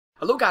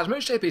Hello guys, my name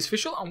is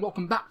JayPlaysOfficial and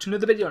welcome back to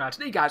another video. Now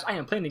today guys, I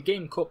am playing a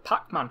game called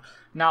Pacman.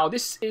 Now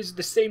this is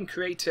the same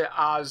creator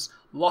as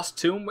Lost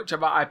Tomb, which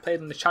I played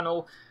on the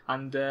channel,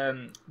 and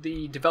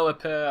the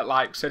developer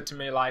said to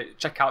me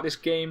check out this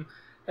game,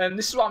 and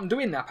this is what I'm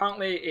doing.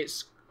 Apparently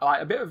it's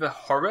a bit of a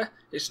horror.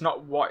 It's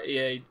not what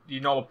you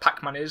know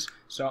Pacman is,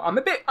 so I'm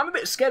a bit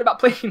scared about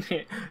playing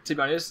it, to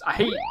be honest.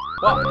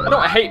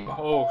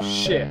 Oh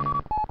shit.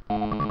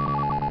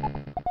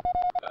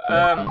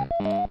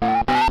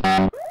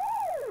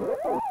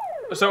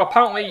 So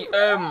apparently,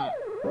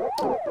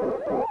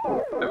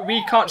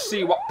 we can't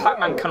see what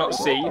Pacman cannot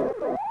see.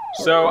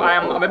 So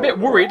I'm a bit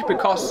worried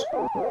because,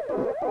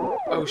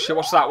 oh shit,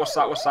 what's that?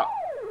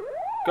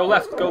 Go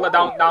left,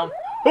 down.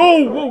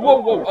 Oh,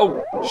 whoa,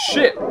 oh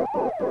shit.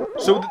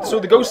 So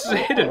the ghosts are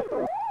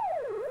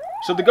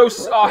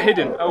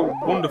hidden. Oh,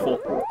 wonderful.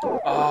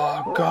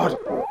 Oh god.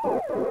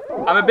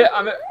 I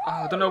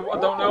don't know.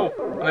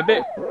 I'm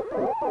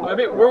a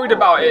bit worried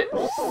about it.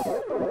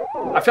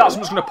 I feel like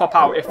someone's gonna pop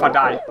out if I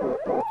die.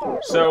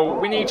 So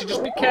we need to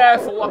just be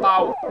careful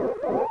about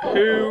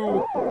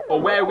who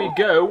or where we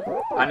go.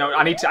 I know.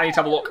 I need to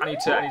have a look. I need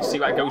to see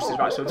where a ghost is.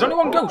 Right. So there's only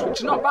one ghost, which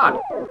is not bad.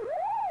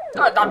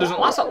 That doesn't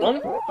last that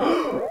long.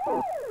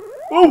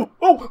 Oh!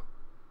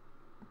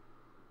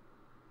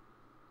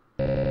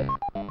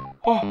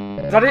 Oh,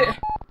 is that it?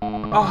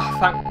 Oh,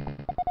 thank.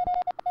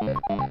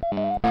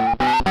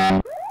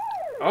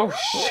 Oh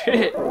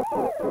shit!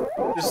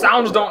 The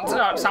sounds don't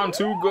sound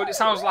too good. It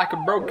sounds like a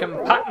broken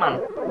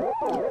Pacman.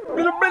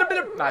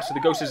 Right, so the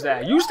ghost is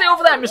there. You stay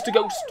over there, Mr.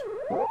 Ghost.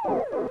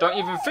 Don't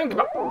even think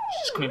about.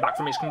 She's coming back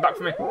for me.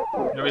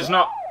 No, it's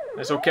not.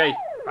 It's okay.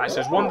 Right, so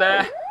there's one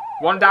there,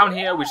 one down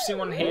here. We've seen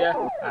one here.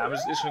 I'm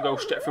just gonna go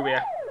straight through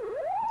here.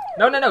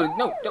 No.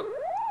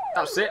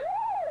 That's it.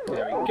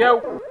 There we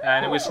go.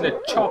 And we're just gonna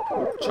chop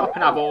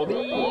and have all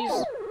these.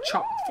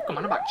 Chop. Fuck, am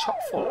I about chop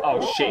for?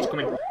 Oh shit, he's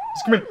coming.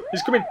 He's coming.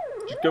 Just go.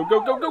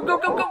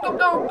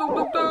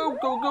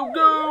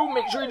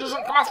 Make sure he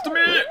doesn't come after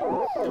me.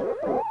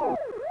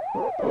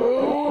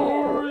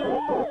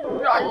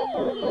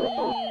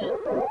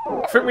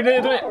 I think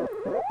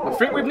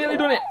we've nearly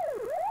done it.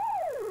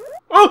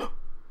 Oh!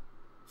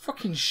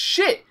 Fucking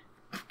shit!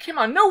 Came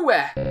out of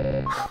nowhere.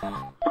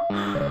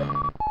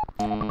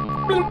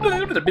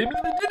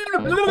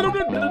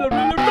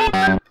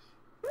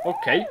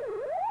 Okay.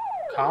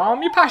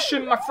 Calm your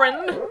passion, my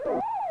friend.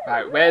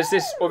 Right, where's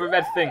this other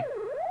red thing?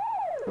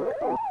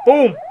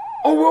 Boom!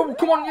 Oh,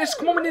 come on, yes,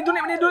 come on, we need to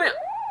do it.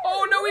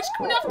 Oh no, he's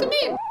coming after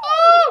me.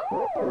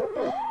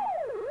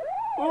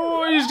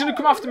 Oh, he's gonna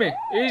come after me.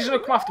 He's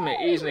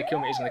gonna kill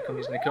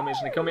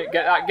me.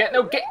 Get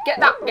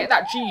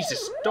that.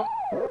 Jesus, don't.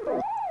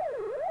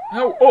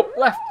 No, up,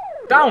 left,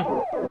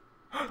 down.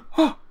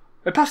 Oh,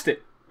 I passed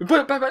it.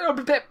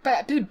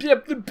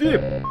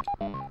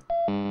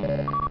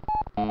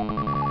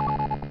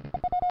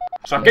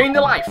 So I gained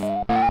a life.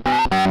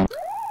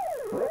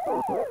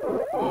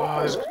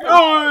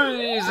 Oh,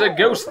 there's a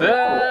ghost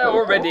there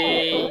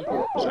already.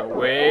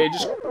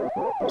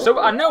 So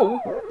I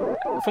know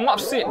from what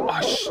I've seen.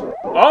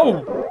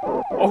 Oh,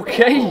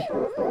 okay.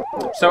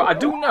 So I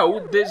do know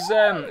there's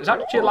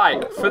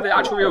actually for the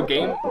actual real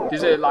game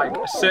there's a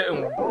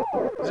certain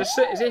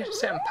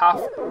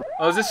path.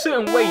 Or there's a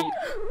certain way.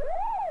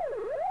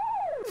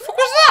 The fuck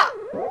was that?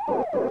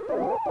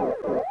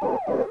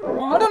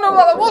 Oh, I don't know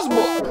what that was,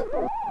 but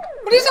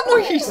what is that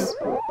noise?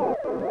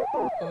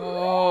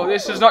 Oh,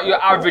 this is not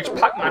your average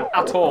Pacman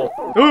at all.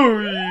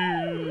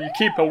 Ooh,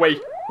 keep away.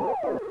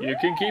 You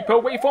can keep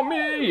away from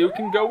me. You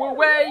can go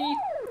away.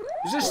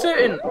 There's a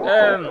certain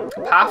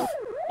path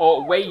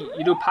or way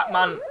you do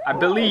Pacman. I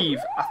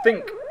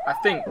think.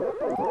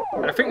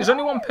 And I think there's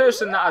only one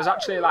person that has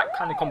actually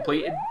kind of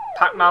completed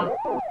Pacman.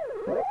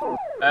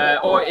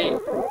 Oh,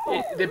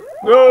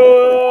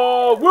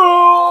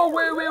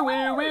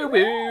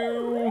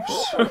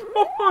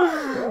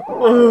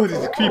 this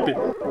is creepy.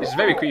 This is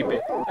very creepy.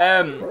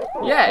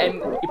 Yeah,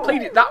 and he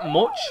played it that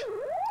much,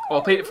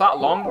 or played it for that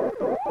long,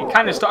 he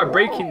kind of started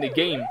breaking the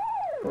game.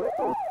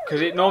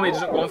 Because it normally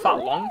doesn't go on for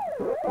that long.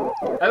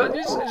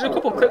 There's a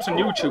couple of clips on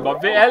YouTube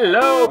of it.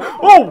 Hello!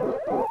 Oh!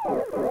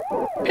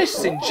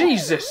 Pissing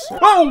Jesus!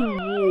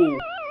 Oh!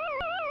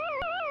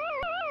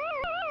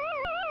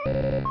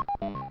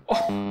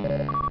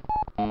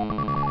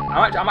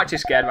 I'm actually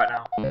scared right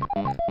now.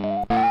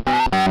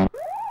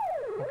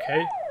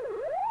 Okay.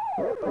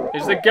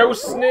 Is the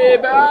ghost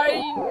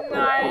nearby?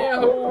 I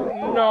hope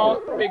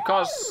not,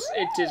 because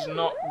it is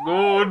not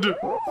good.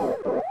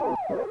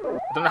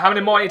 I don't know how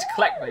many more I need to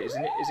collect, but is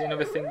there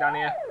another thing down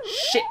here?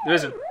 Shit, there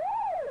isn't.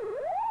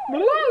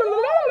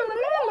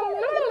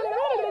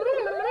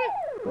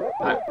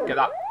 Right, get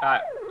that.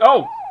 Right.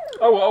 Oh,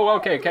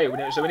 okay.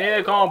 So we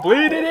nearly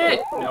completed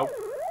it. No.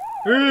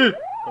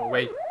 Go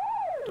away.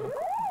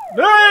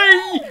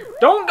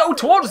 Don't go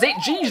towards it,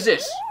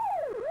 Jesus!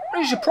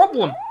 What is your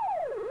problem?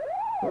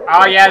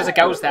 Oh yeah, there's a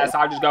ghost there, so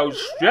I'll just go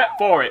straight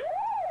for it.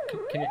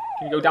 Can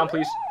you go down,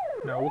 please?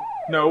 No.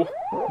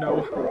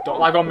 Don't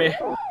lag on me.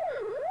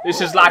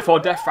 This is life or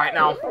death right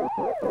now.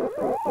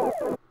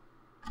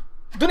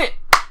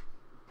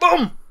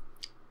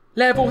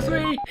 Level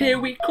 3, here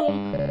we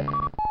come.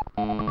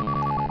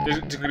 There's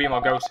gonna be more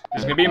ghosts.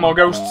 There's gonna be more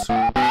ghosts.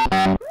 There's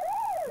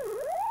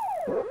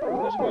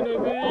gonna be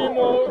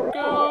more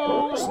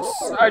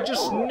ghosts. I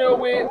just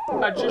know it.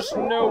 I just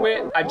know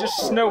it. I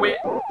just know it.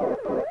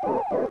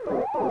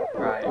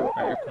 Right,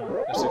 come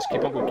on. Let's just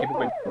keep on going, keep on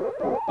going.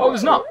 Oh,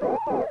 there's not.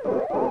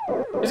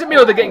 Is it me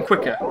or they're getting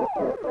quicker?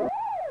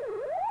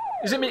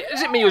 Is it me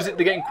or is it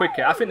they're getting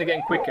quicker? I think they're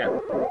getting quicker.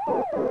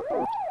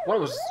 What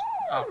was...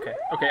 Okay,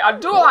 okay. I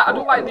do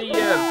like the...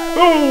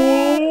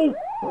 Oh!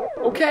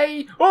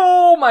 Okay.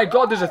 Oh my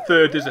god, there's a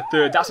third.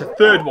 That's a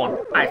third one.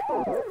 I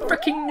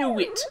freaking knew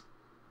it.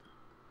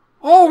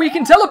 Oh, we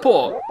can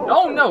teleport.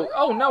 Oh no.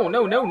 Oh no,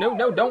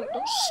 don't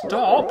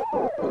stop.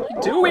 What are you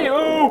doing?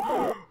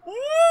 Oh.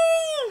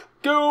 Woo!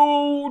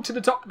 Go to the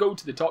top, go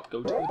to the top,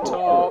 go to the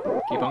top.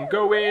 Keep on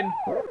going.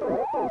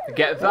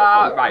 Get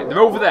that. Right,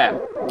 they're over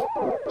there.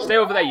 Stay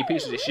over there, you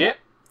pieces of shit.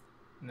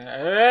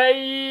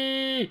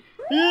 Hey!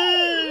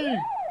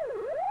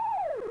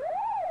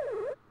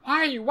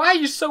 Why are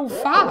you so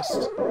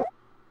fast?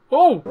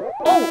 Oh,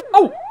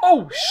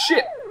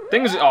 shit.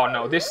 Things, oh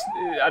no, this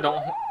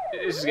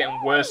is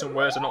getting worse and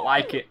worse. I don't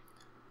like it.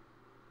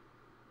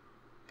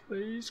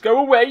 Please go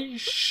away.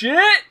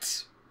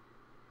 Shit!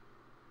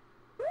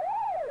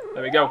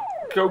 There we go.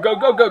 Go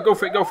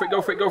for it, go for it.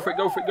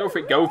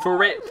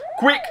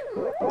 Quick!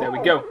 There we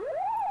go.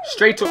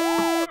 Straight up.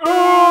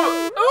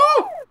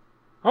 Oh!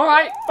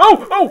 Alright.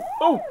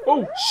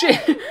 Oh,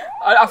 shit.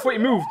 I thought you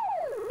moved.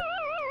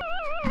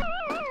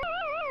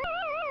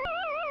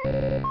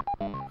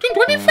 Didn't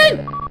do anything.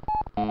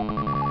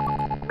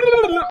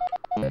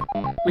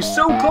 We're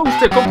so close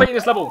to completing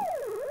this level.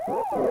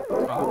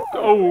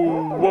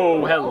 Oh,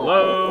 whoa,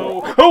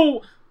 hello.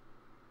 Oh!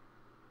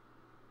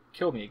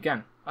 Kill me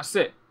again. That's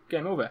it.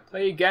 Game over.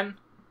 Play again.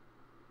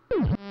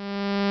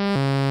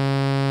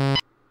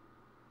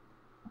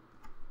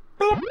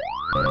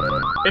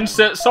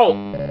 Insert salt.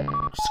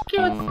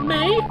 Excuse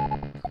me.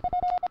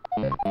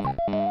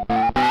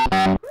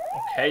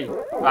 Okay.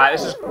 Right,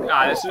 this is.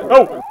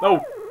 Oh,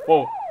 no.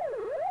 Whoa.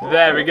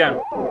 There we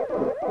go.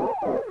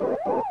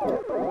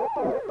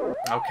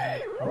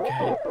 Okay.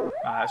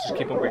 Let's just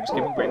keep on going.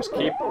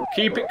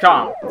 Keep it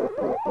calm.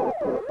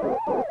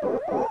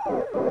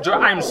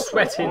 I'm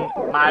sweating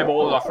my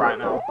balls off right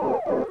now.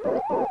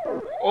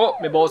 Oh,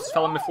 my balls just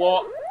fell on the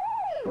floor.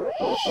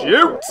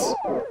 Shoot!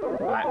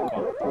 Right,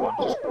 come on.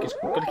 Just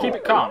gotta keep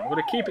it calm.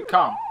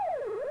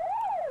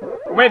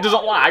 When it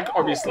doesn't lag,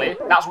 obviously,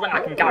 that's when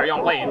I can carry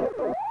on playing.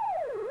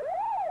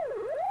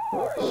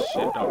 Oh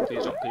shit, no,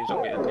 please don't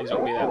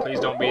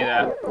be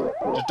there.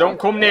 Just don't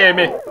come near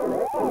me.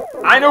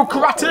 I know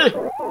karate!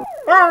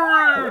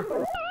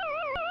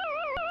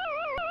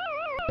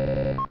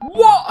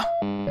 What?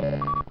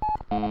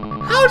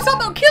 How does that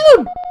not kill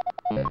him?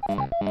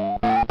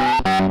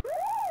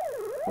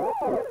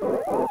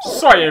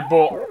 Sorry,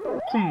 but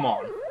come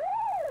on.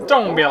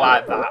 Don't be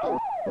like that.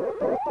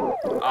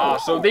 Ah,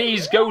 so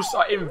these ghosts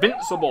are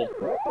invincible.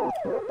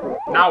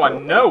 Now I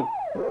know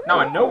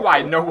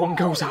why no one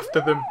goes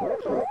after them.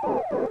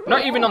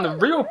 Not even on the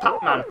real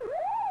Pacman.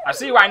 I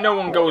see why no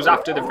one goes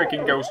after the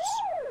freaking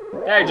ghosts.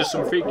 They're just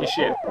some freaky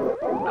shit.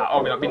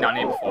 Oh, we've not been down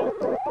here before.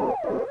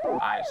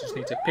 I just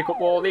need to pick up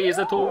all these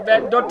little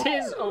red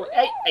dotties. Oh,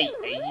 hey.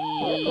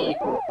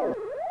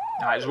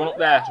 Alright, there's one up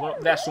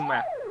there.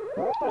 Somewhere.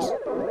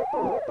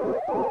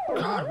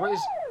 God, what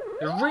is...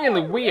 There's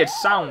really weird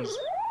sounds.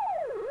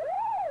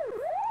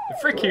 They're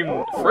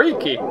freaking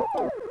freaky.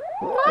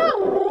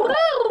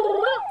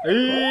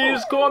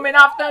 He's coming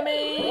after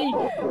me.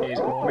 He's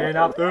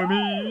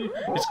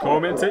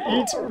coming to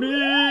eat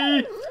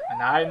me.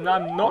 And I'm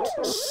not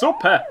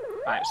supper.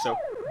 Right, so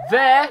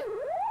there.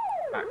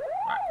 Right,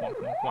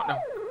 come on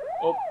now.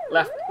 Up,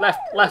 left.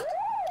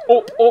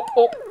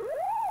 Up.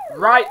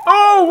 Right.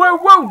 Oh,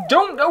 whoa,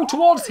 don't go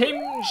towards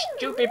him,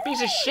 stupid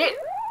piece of shit.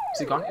 Is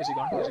he gone? He's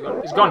gone.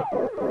 Let's go.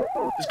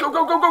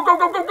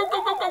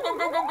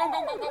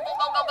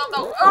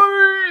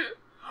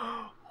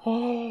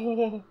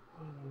 Oh.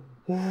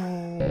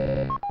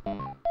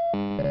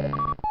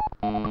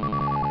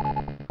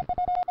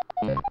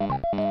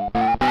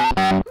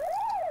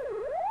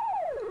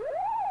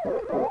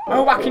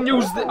 Oh, I can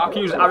use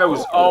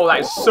arrows. Oh,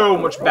 that is so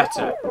much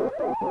better.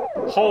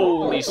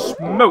 Holy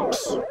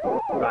smokes!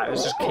 Right,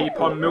 let's just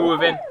keep on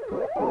moving.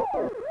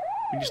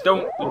 You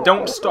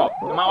don't stop.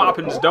 No matter what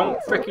happens, don't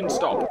freaking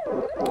stop.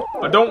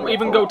 Or don't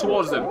even go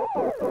towards them.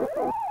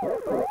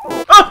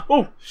 Ah!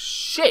 Oh,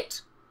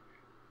 shit!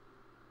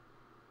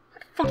 Where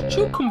the fuck did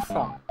you come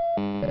from?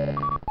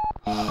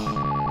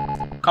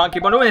 Can't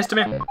keep on doing this to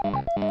me.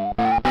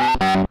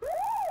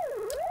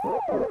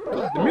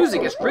 God, the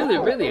music is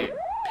really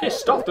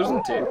pissed off,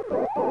 doesn't it?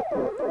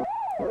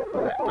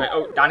 Wait,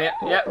 oh, down here,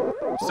 yep.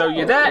 So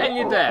you're there and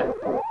you're there.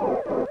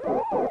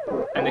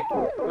 And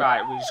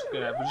right, we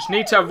just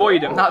need to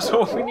avoid them. That's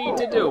all we need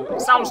to do.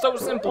 It sounds so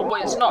simple,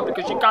 but it's not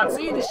because you can't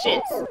see the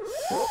shits.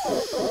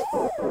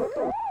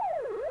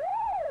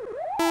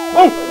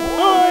 Oh!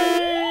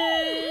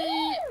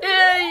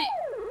 Hey!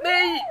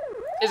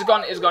 Is he's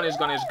gone, he's gone, he's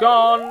gone, he's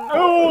gone.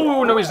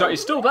 Oh, no, he's not.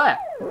 He's still there.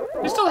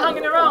 He's still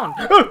hanging around.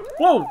 Oh,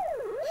 whoa.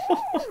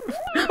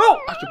 Oh,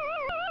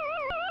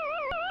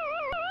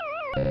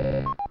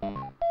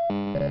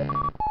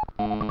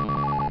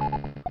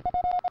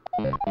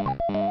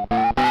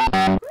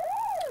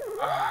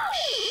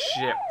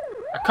 shit.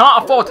 I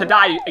can't afford to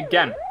die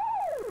again.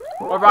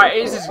 Alright,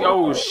 it is.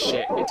 Oh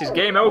shit. It is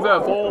game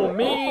over for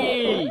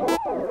me.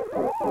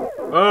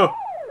 Oh.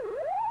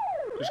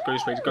 Just go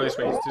this way, go this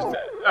way. It's just,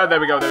 oh, there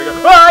we go, there we go.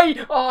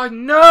 Hey! Oh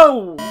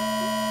no!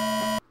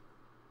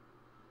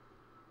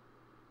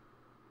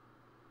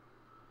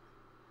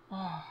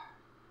 Oh.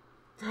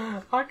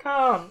 I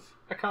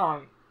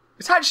can't.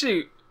 It's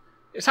actually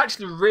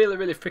really,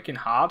 really freaking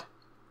hard.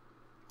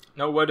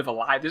 No word of a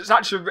lie. It's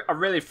actually a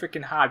really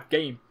freaking hard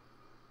game.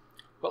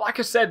 But like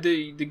I said,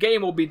 the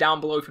game will be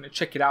down below if you want to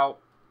check it out.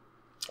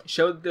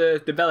 Show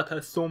the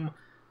developer some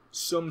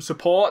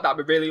support. That'd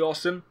be really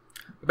awesome.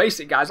 But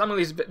basically, guys, I'm gonna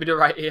leave this video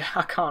right here.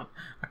 I can't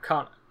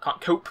cope.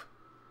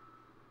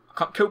 I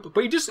can't cope.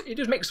 But he just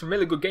makes some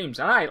really good games,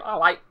 and I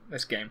like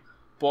this game.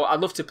 But I'd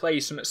love to play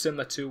something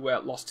similar to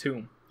Lost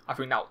Tomb. I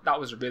think that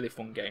was a really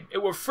fun game.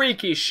 It was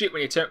freaky as shit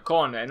when you turned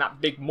corner and that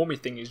big mummy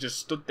thing is just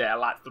stood there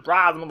like,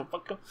 surprise,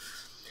 motherfucker.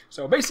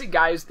 So basically,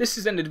 guys, this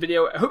is the end of the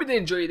video. I hope you did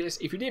enjoy this.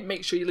 If you did,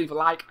 make sure you leave a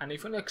like. And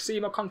if you want to see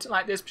more content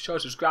like this, be sure to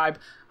subscribe.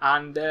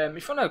 And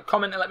if you want to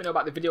comment and let me know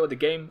about the video or the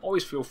game,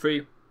 always feel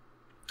free.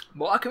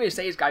 But all I can really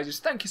say is, guys,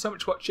 just thank you so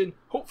much for watching.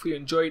 Hopefully you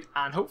enjoyed.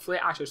 And hopefully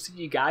I shall see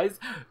you guys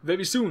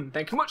very soon.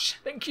 Thank you much.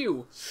 Thank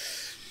you.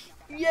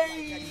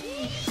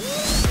 Yay!